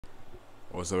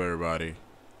What's up, everybody?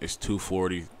 It's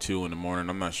 2:42 in the morning.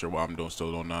 I'm not sure why I'm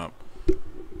still doing up.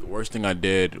 The worst thing I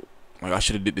did, like I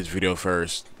should have did this video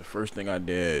first. The first thing I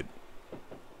did,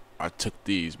 I took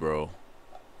these, bro.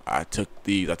 I took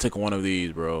these. I took one of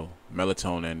these, bro.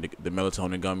 Melatonin, the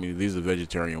melatonin gummies. These are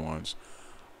vegetarian ones.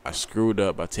 I screwed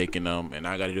up by taking them, and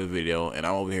I got to do a video, and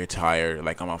I'm over here tired,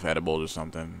 like I'm off edibles or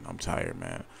something. I'm tired,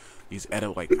 man. These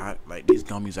edible, like these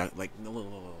gummies, look.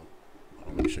 Hold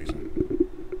on, let me show you something.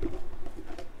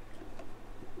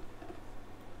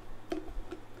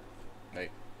 Like,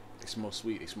 they smell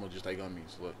sweet. They smell just like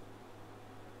gummies. Look.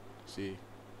 See?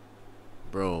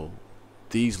 Bro,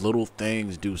 these little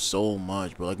things do so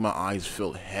much, bro. Like, my eyes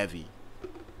feel heavy.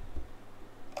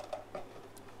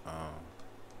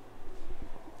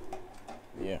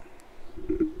 Yeah.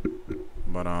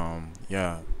 But,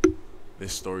 yeah.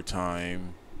 This story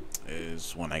time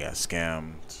is when I got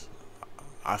scammed.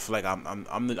 I feel like I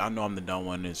know I'm the dumb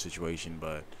one in this situation,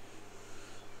 but,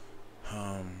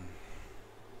 um,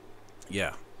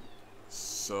 yeah.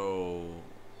 So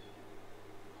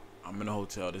I'm in a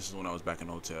hotel. This is when I was back in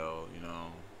the hotel,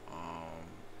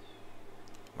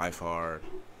 life hard.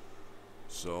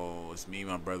 So it's me,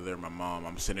 my brother, my mom.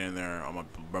 I'm sitting in there on my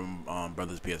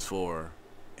brother's PS4,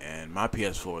 and my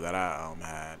PS4 that I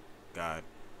had got,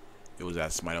 it was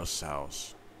at somebody else's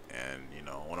house, and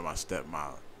one of my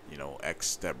ex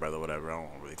stepbrother, whatever. I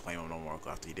don't really claim him no more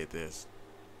after he did this.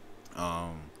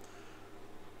 Um,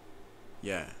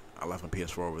 yeah, I left my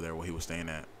PS4 over there where he was staying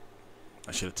at.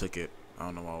 I should have took it. I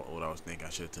don't know what I was thinking. I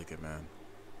should have took it, man.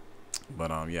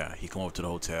 But yeah, he come over to the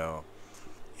hotel.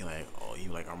 He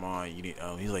like, Armand, you need.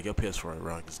 He's like, your PS4,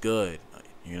 bro, it's good.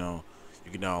 You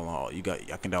can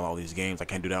download. I can download all these games. I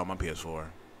can't do that on my PS4.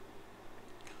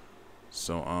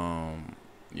 So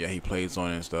yeah, he plays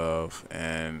on it and stuff,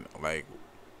 and like,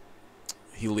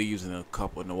 he leaves in a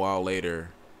while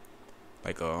later,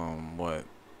 like a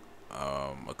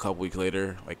couple weeks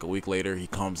later, like a week later, he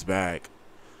comes back,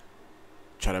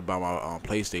 try to buy my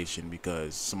PlayStation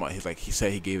because he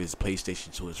said he gave his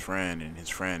PlayStation to his friend and his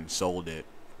friend sold it.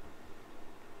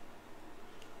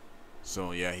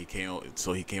 So yeah, he came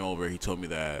over. He told me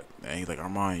that, and he's like,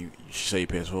 Armand, you should say your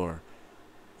PS4,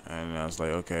 and I was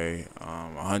like, okay,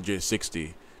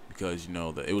 160 because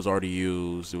it was already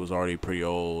used. It was already pretty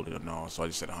old, so I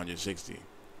just said 160.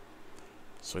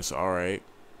 So he said, all right,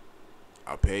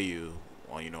 I'll pay you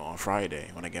on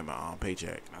Friday when I get my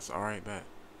paycheck. And I said, all right, bet.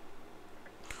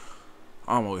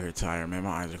 I'm over here tired, man.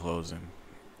 My eyes are closing.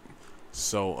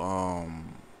 So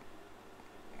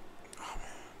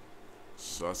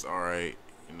so that's all right,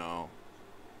 and I'm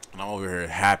over here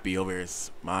happy, over here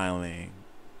smiling,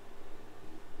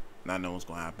 not knowing what's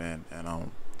gonna happen,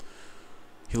 and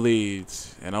he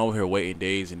leaves, and I'm over here waiting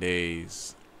days and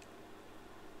days,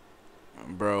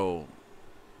 bro.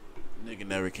 Nigga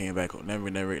never came back.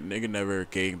 Nigga never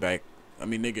came back. I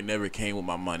mean, nigga never came with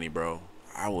my money, bro.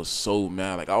 I was so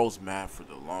mad. Like, I was mad for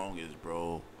the longest,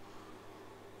 bro.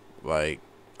 Like,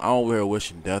 I'm over here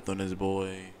wishing death on this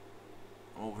boy.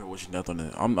 I'm over here wishing death on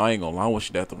it. I ain't gonna lie. I'm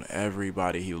wishing death on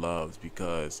everybody he loves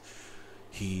because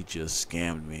he just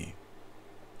scammed me.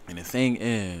 And the thing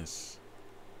is,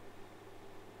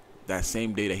 that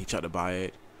same day that he tried to buy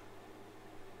it,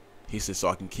 he said, so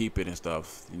I can keep it and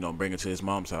stuff, bring it to his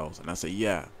mom's house. And I said,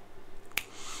 yeah.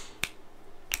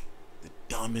 The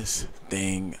dumbest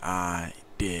thing I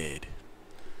did.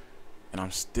 And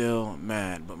I'm still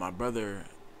mad. But my brother,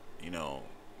 he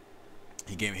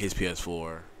gave me his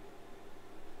PS4.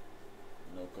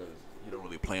 Because he don't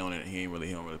really play on it. He don't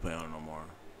really play on it no more.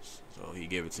 So he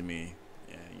gave it to me.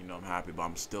 And, I'm happy. But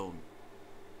I'm still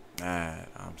mad.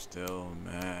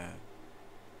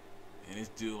 And this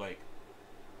dude, like,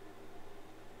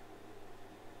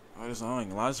 I just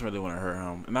really want to hurt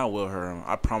him, and I will hurt him.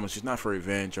 I promise you, it's not for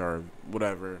revenge or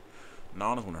whatever. No,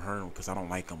 I just want to hurt him because I don't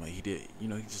like him. Like, he did, he's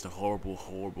just a horrible,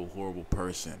 horrible, horrible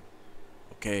person.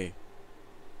 Okay.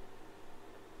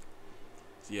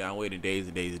 So yeah, I waited days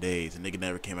and days and days, and nigga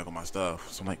never came back with my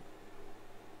stuff. So I'm like,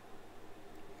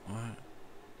 what?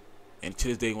 And to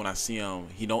this day, when I see him,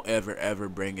 he don't ever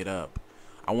bring it up.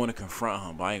 I want to confront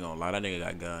him, but I ain't gonna lie. That nigga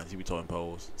got guns. He be throwing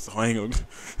poles, so I ain't gonna.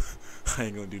 I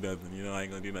ain't gonna do nothing, I ain't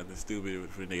gonna do nothing stupid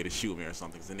for a nigga to shoot me or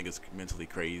something, cause the nigga's mentally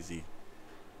crazy.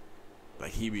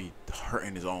 Like, he be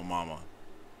hurting his own mama.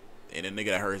 And the nigga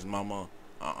that hurt his mama,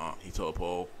 he tore a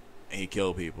pole, and he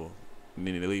killed people. And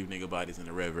then they leave nigga bodies in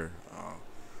the river.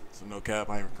 So no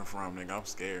cap, I ain't even confront him, nigga. I'm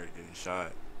scared of getting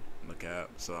shot. No cap.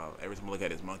 So every time I look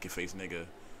at this monkey face nigga,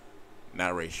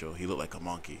 not racial, he look like a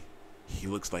monkey. He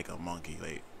looks like a monkey,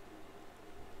 like,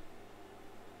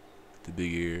 the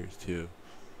big ears, too.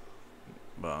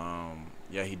 But,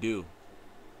 yeah, he do.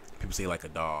 people say like a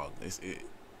dog.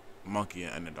 Monkey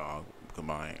and a dog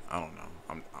combined. I don't know.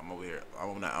 I'm over here.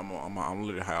 I'm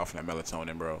literally high off that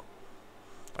melatonin, bro.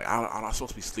 Like I'm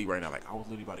supposed to be asleep right now. Like I was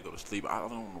literally about to go to sleep. I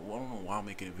don't know why I'm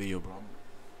making a video, bro.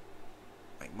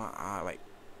 Like my eye, like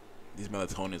these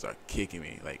melatonins are kicking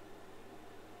me. Like,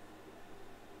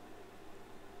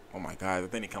 oh my god, I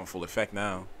think they come full effect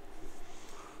now.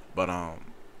 But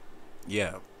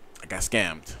yeah, I got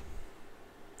scammed.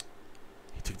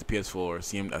 He took the PS4.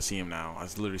 I see him now. I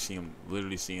literally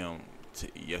see him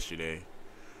yesterday.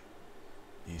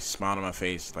 He smiled on my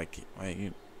face like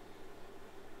you.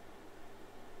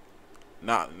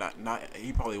 Not.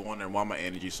 He probably wondering why my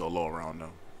energy's so low around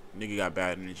him. Nigga got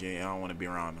bad energy. I don't want to be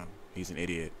around him. He's an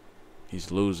idiot.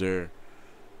 He's a loser.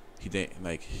 He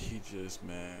just,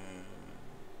 man.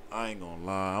 I ain't gonna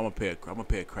lie. I'm gonna pay a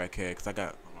crackhead because I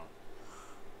got.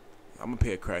 I'm gonna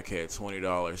pay a crackhead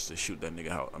 $20 to shoot that nigga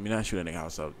house. I mean, not shoot that nigga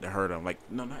house up. To hurt him.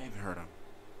 Like, no, not even hurt him.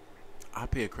 I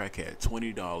pay a crackhead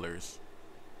 $20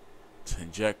 to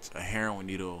inject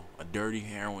a dirty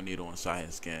heroin needle inside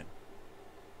his skin.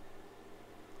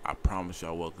 I promise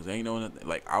y'all will, because ain't no nothing.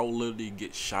 Like, I'll literally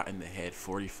get shot in the head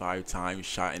 45 times,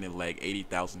 shot in the leg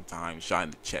 80,000 times, shot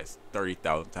in the chest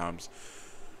 30,000 times.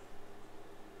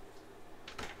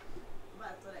 I'm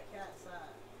about to throw that cat aside.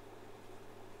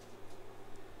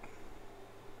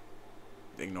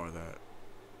 Ignore that.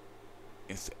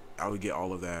 I would get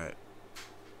all of that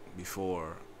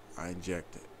before I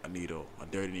inject a needle, a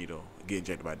dirty needle, get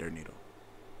injected by a dirty needle.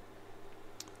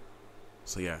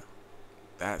 So yeah,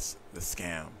 that's the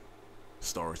scam.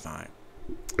 Story time.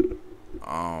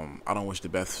 I don't wish the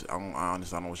best.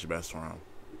 Honestly, I don't wish the best for him.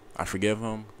 I forgive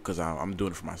him because I'm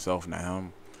doing it for myself, not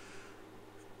him.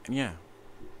 And yeah.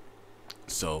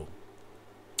 So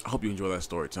I hope you enjoy that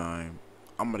story time.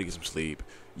 I'm gonna get some sleep.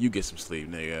 You get some sleep,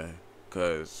 nigga,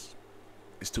 cause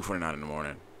it's 2:49 in the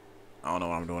morning. I don't know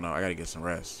what I'm doing now. I gotta get some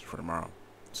rest for tomorrow.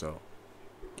 So,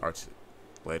 alright,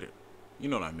 later. You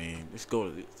know what I mean. Let's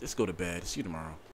go to bed. See you tomorrow.